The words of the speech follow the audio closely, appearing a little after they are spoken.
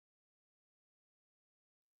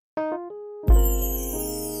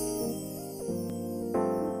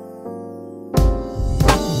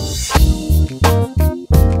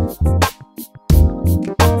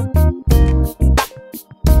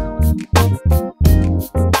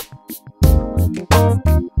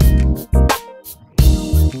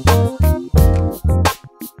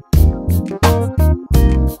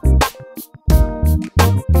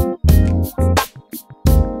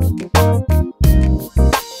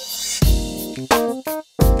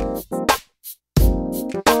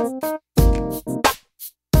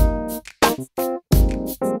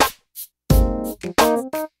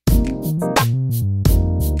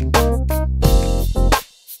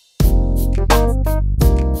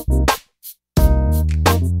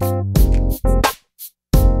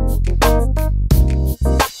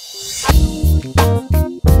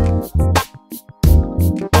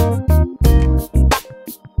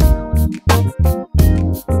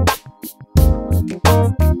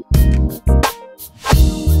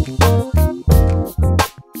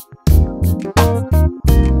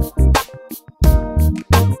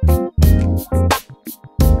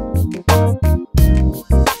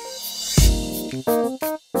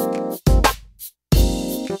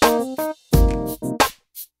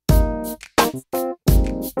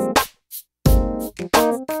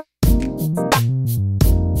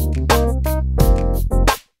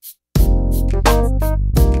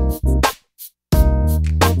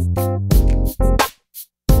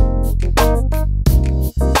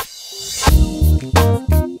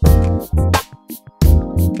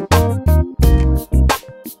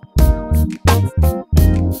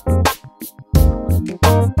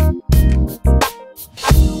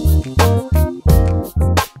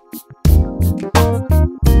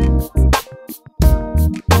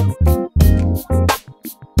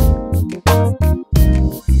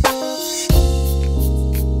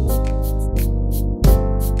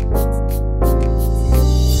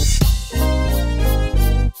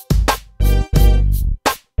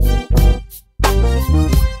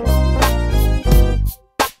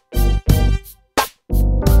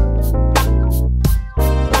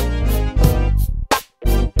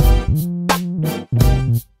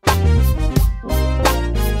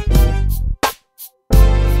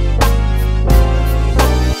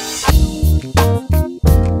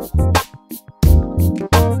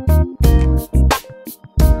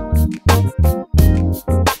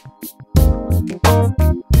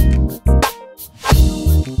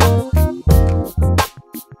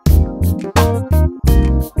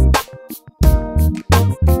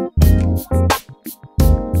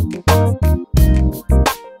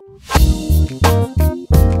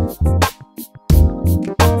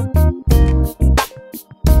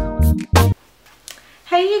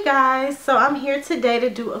Hey you guys, so I'm here today to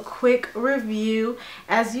do a quick review.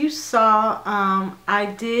 As you saw, I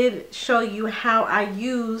did show you how I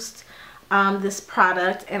used this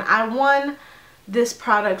product, and I won this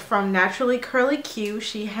product from Naturally Curly Q.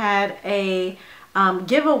 She had a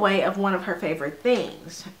giveaway of one of her favorite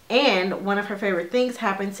things, and one of her favorite things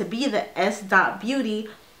happened to be the SDOTBEAUTY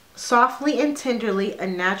Softly and Tenderly a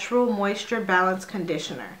Natural Moisture Balance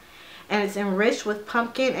Conditioner. And it's enriched with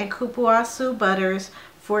pumpkin and cupuaçu butters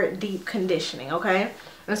for deep conditioning, okay?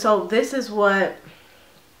 And so this is what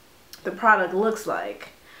the product looks like.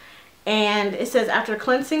 And it says, after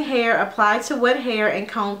cleansing hair, apply to wet hair and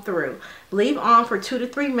comb through. Leave on for 2 to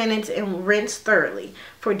 3 minutes and rinse thoroughly.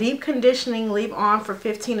 For deep conditioning, leave on for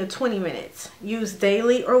 15 to 20 minutes. Use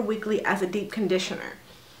daily or weekly as a deep conditioner.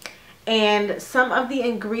 And some of the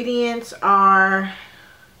ingredients are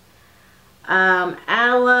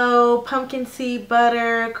aloe, pumpkin seed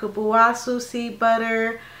butter, cupuaçu seed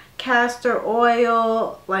butter, castor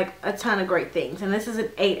oil, like a ton of great things. And this is an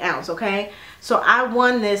 8 ounce, okay? So I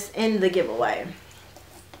won this in the giveaway.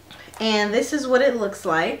 And this is what it looks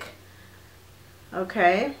like,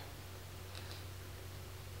 okay?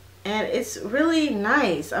 And it's really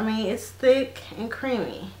nice. I mean, it's thick and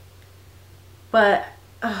creamy, but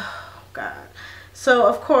oh god. So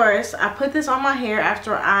of course I put this on my hair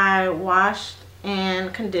after I washed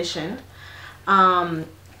and conditioned, and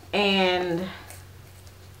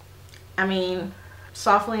I mean,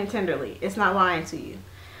 softly and tenderly, it's not lying to you.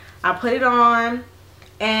 I put it on,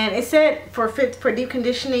 and it said for deep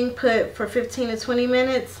conditioning, put for 15 to 20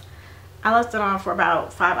 minutes. I left it on for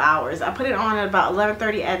about 5 hours. I put it on at about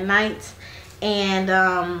 11:30 at night, and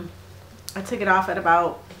I took it off at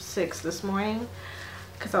about 6 this morning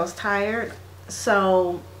because I was tired.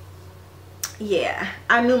 So yeah,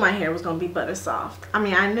 I knew my hair was gonna be butter soft. I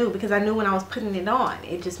mean, I knew because I knew when I was putting it on,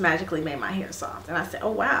 it just magically made my hair soft. And I said,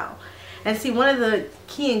 oh wow. And see, one of the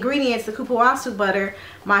key ingredients, the kupuasu butter,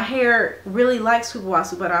 my hair really likes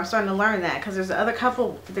kupuasu butter. I'm starting to learn that because there's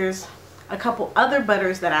a couple other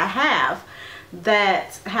butters that I have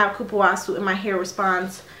that have kupuasu, and my hair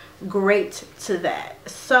responds great to that.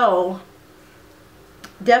 So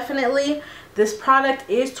definitely this product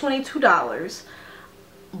is $22,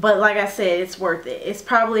 but like I said, it's worth it.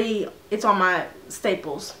 It's on my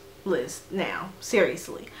staples list now,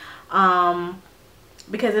 seriously,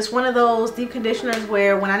 because it's one of those deep conditioners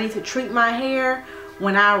where when I need to treat my hair,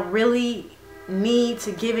 when I really need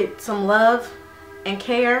to give it some love and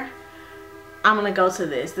care, I'm gonna go to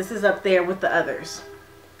this. This is up there with the others.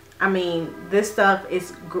 I mean, this stuff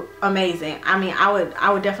is amazing. I mean, I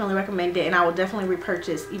would definitely recommend it, and I would definitely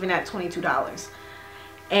repurchase even at $22.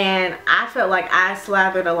 And I felt like I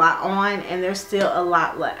slathered a lot on, and there's still a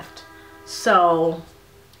lot left. So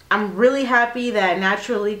I'm really happy that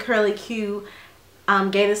Naturally Curly Q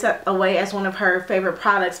gave this away as one of her favorite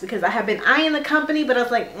products, because I have been eyeing the company, but I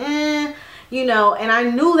was like, you know, and I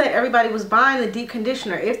knew that everybody was buying the deep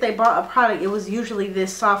conditioner. If they bought a product, it was usually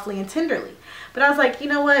this Softly and Tenderly. But I was like, you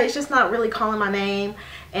know what, it's just not really calling my name,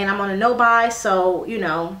 and I'm on a no buy, so, you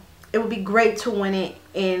know, it would be great to win it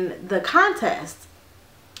in the contest.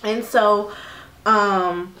 And so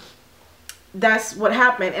that's what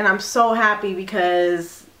happened, and I'm so happy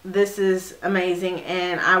because this is amazing,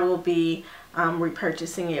 and I will be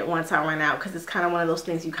repurchasing it once I run out, because it's kind of one of those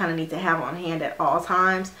things you kind of need to have on hand at all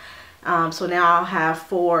times. So now I'll have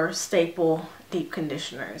 4 staple deep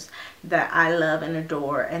conditioners that I love and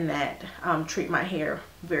adore, and that treat my hair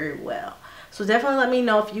very well. So definitely let me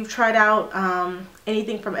know if you've tried out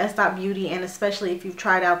anything from S.Beauty, and especially if you've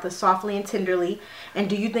tried out the Softly and Tenderly, and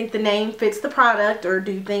do you think the name fits the product, or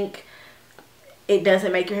do you think it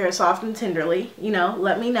doesn't make your hair soft and tenderly? You know,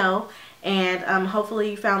 let me know. And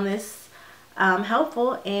hopefully you found this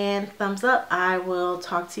helpful, and thumbs up. I will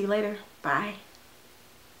talk to you later. Bye.